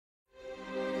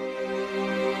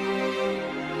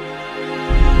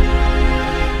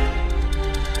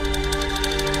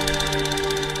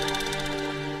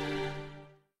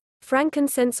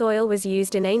Frankincense oil was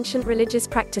used in ancient religious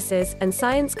practices, and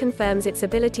science confirms its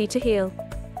ability to heal.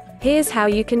 Here's how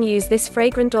you can use this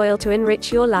fragrant oil to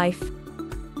enrich your life.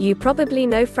 You probably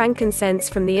know frankincense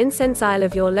from the incense aisle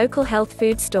of your local health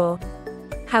food store.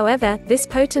 However, this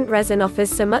potent resin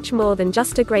offers so much more than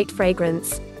just a great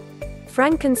fragrance.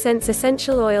 Frankincense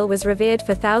essential oil was revered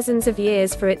for thousands of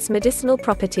years for its medicinal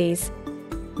properties.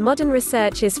 Modern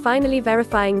research is finally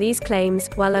verifying these claims,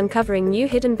 while uncovering new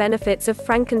hidden benefits of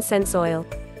frankincense oil.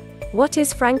 What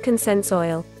is frankincense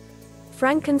oil?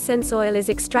 Frankincense oil is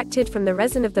extracted from the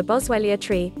resin of the Boswellia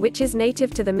tree, which is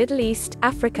native to the Middle East,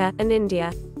 Africa, and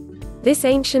India. This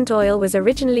ancient oil was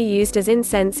originally used as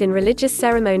incense in religious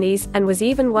ceremonies, and was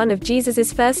even one of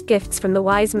Jesus's first gifts from the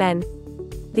wise men.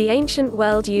 The ancient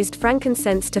world used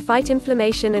frankincense to fight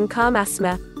inflammation and calm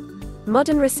asthma.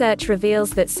 Modern research reveals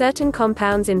that certain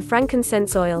compounds in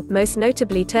frankincense oil, most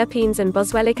notably terpenes and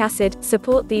boswellic acid,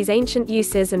 support these ancient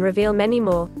uses and reveal many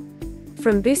more.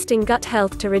 From boosting gut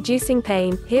health to reducing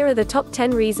pain, here are the top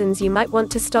 10 reasons you might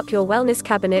want to stock your wellness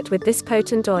cabinet with this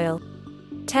potent oil.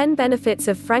 10 benefits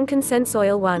of frankincense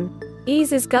oil. 1.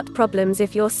 Eases gut problems.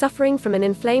 If you're suffering from an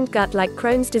inflamed gut like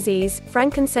Crohn's disease,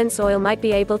 frankincense oil might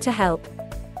be able to help.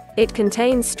 It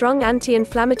contains strong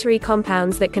anti-inflammatory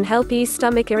compounds that can help ease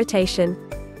stomach irritation.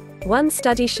 One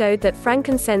study showed that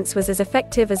frankincense was as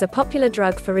effective as a popular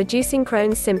drug for reducing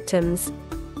Crohn's symptoms.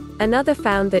 Another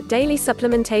found that daily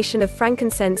supplementation of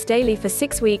frankincense daily for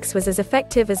 6 weeks was as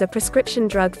effective as a prescription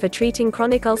drug for treating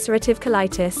chronic ulcerative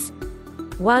colitis.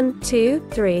 1, 2,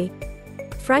 3.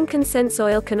 Frankincense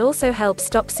oil can also help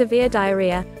stop severe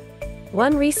diarrhea.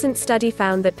 One recent study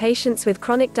found that patients with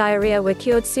chronic diarrhea were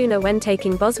cured sooner when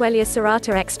taking Boswellia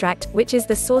serrata extract, which is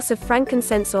the source of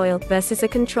frankincense oil, versus a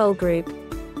control group.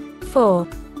 4.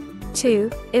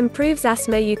 2. Improves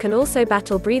asthma. You can also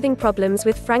battle breathing problems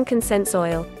with frankincense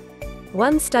oil.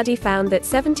 One study found that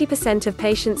 70% of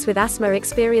patients with asthma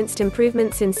experienced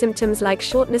improvements in symptoms like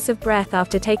shortness of breath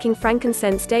after taking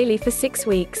frankincense daily for 6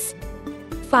 weeks.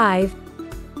 5.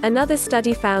 Another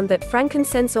study found that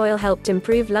frankincense oil helped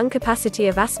improve lung capacity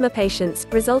of asthma patients,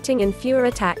 resulting in fewer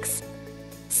attacks.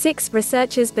 6.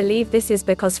 Researchers believe this is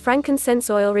because frankincense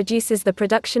oil reduces the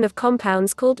production of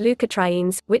compounds called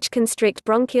leukotrienes, which constrict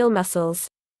bronchial muscles.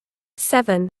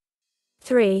 7.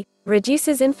 3.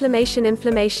 Reduces inflammation.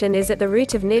 Inflammation is at the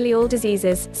root of nearly all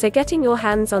diseases, so getting your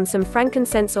hands on some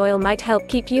frankincense oil might help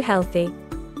keep you healthy.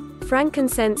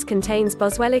 Frankincense contains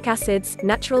boswellic acids,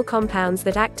 natural compounds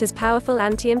that act as powerful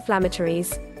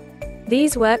anti-inflammatories.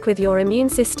 These work with your immune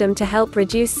system to help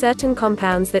reduce certain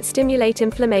compounds that stimulate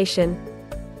inflammation.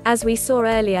 As we saw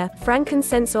earlier,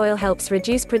 frankincense oil helps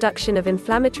reduce production of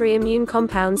inflammatory immune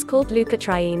compounds called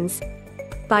leukotrienes.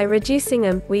 By reducing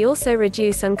them, we also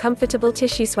reduce uncomfortable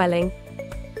tissue swelling.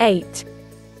 8.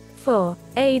 4.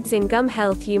 Aids in gum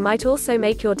health. You might also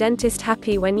make your dentist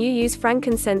happy when you use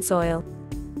frankincense oil.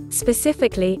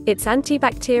 Specifically, its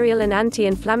antibacterial and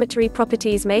anti-inflammatory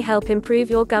properties may help improve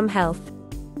your gum health.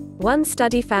 One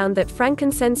study found that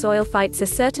frankincense oil fights a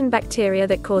certain bacteria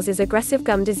that causes aggressive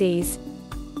gum disease.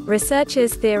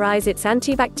 Researchers theorize its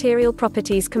antibacterial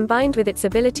properties combined with its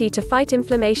ability to fight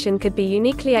inflammation could be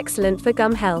uniquely excellent for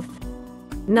gum health.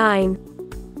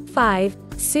 9. 5.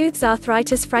 Soothes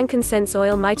arthritis. Frankincense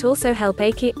oil might also help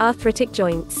achy, arthritic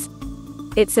joints.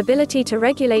 Its ability to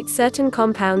regulate certain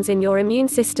compounds in your immune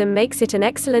system makes it an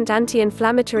excellent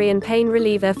anti-inflammatory and pain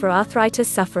reliever for arthritis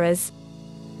sufferers.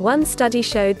 One study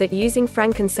showed that using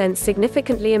frankincense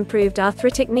significantly improved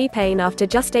arthritic knee pain after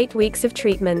just 8 weeks of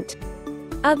treatment.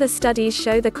 Other studies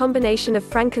show the combination of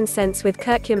frankincense with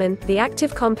curcumin, the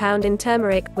active compound in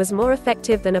turmeric, was more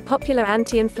effective than a popular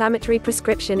anti-inflammatory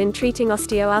prescription in treating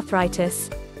osteoarthritis.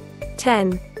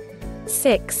 10.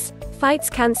 6.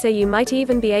 Fights cancer. You might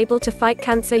even be able to fight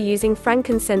cancer using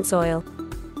frankincense oil.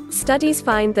 Studies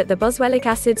find that the boswellic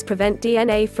acids prevent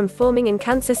DNA from forming in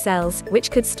cancer cells, which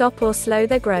could stop or slow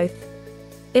their growth.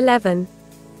 11.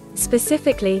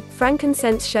 Specifically,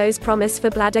 frankincense shows promise for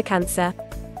bladder cancer.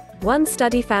 One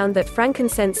study found that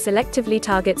frankincense selectively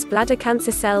targets bladder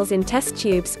cancer cells in test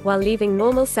tubes, while leaving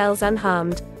normal cells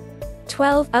unharmed.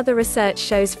 12. Other research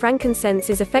shows frankincense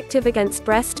is effective against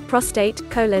breast, prostate,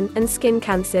 colon, and skin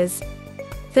cancers.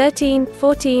 13,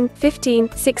 14, 15,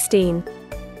 16.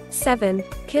 7.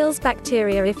 Kills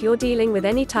bacteria. If you're dealing with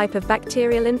any type of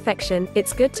bacterial infection,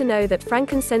 it's good to know that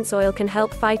frankincense oil can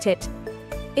help fight it.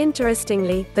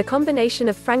 Interestingly, the combination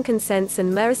of frankincense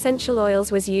and myrrh essential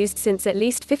oils was used since at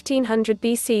least 1500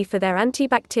 BC for their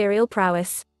antibacterial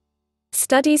prowess.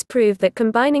 Studies prove that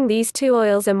combining these two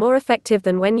oils are more effective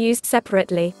than when used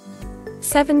separately.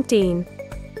 17.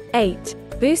 8.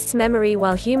 Boosts memory.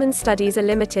 While human studies are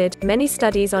limited, many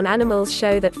studies on animals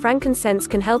show that frankincense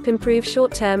can help improve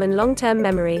short-term and long-term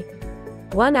memory.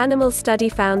 One animal study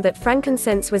found that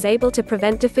frankincense was able to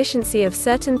prevent deficiency of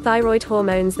certain thyroid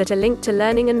hormones that are linked to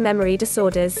learning and memory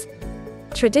disorders.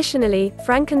 Traditionally,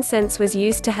 frankincense was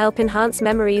used to help enhance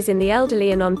memories in the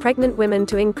elderly and on pregnant women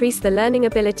to increase the learning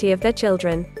ability of their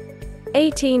children.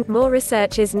 18. More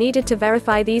research is needed to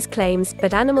verify these claims,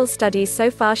 but animal studies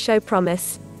so far show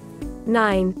promise.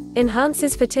 9.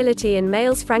 Enhances fertility in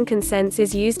males. Frankincense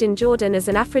is used in Jordan as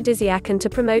an aphrodisiac and to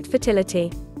promote fertility.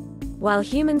 While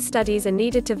human studies are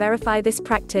needed to verify this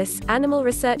practice, animal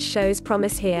research shows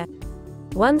promise here.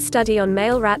 One study on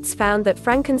male rats found that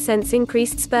frankincense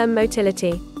increased sperm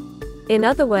motility. In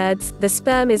other words, the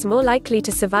sperm is more likely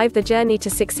to survive the journey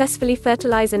to successfully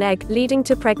fertilize an egg, leading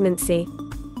to pregnancy.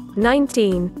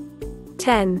 19.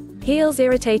 10. Heals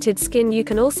irritated skin. You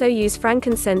can also use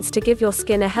frankincense to give your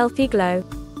skin a healthy glow.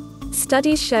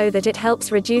 Studies show that it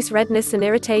helps reduce redness and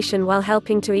irritation while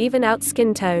helping to even out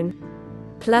skin tone.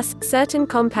 Plus, certain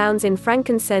compounds in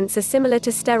frankincense are similar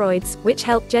to steroids, which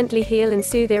help gently heal and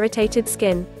soothe irritated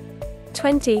skin.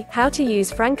 20. How to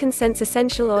use frankincense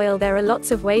essential oil. There are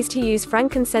lots of ways to use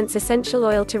frankincense essential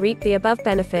oil to reap the above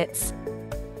benefits.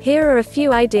 Here are a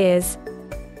few ideas.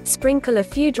 Sprinkle a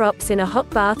few drops in a hot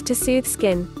bath to soothe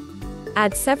skin.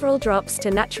 Add several drops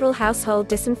to natural household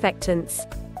disinfectants.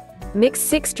 Mix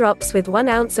 6 drops with 1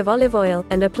 ounce of olive oil,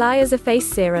 and apply as a face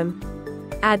serum.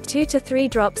 Add 2 to 3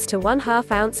 drops to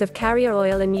 1/2 ounce of carrier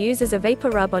oil and use as a vapor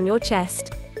rub on your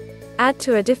chest. Add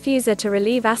to a diffuser to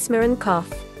relieve asthma and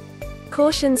cough.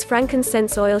 Cautions: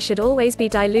 frankincense oil should always be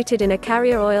diluted in a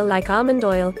carrier oil like almond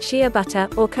oil, shea butter,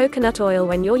 or coconut oil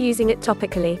when you're using it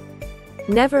topically.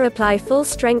 Never apply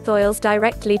full-strength oils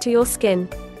directly to your skin.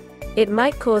 It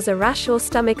might cause a rash or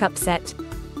stomach upset.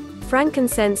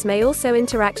 Frankincense may also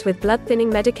interact with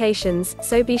blood-thinning medications,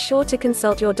 so be sure to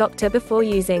consult your doctor before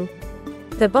using.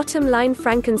 The bottom line: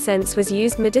 frankincense was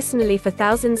used medicinally for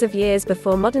thousands of years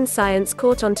before modern science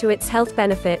caught on to its health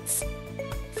benefits.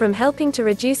 From helping to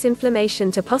reduce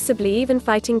inflammation to possibly even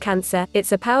fighting cancer,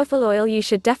 it's a powerful oil you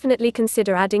should definitely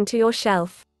consider adding to your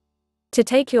shelf. To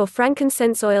take your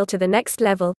frankincense oil to the next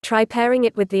level, try pairing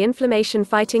it with the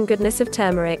inflammation-fighting goodness of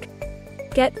turmeric.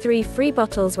 Get 3 free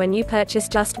bottles when you purchase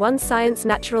just one Science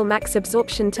Natural Max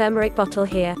Absorption Turmeric bottle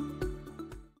here.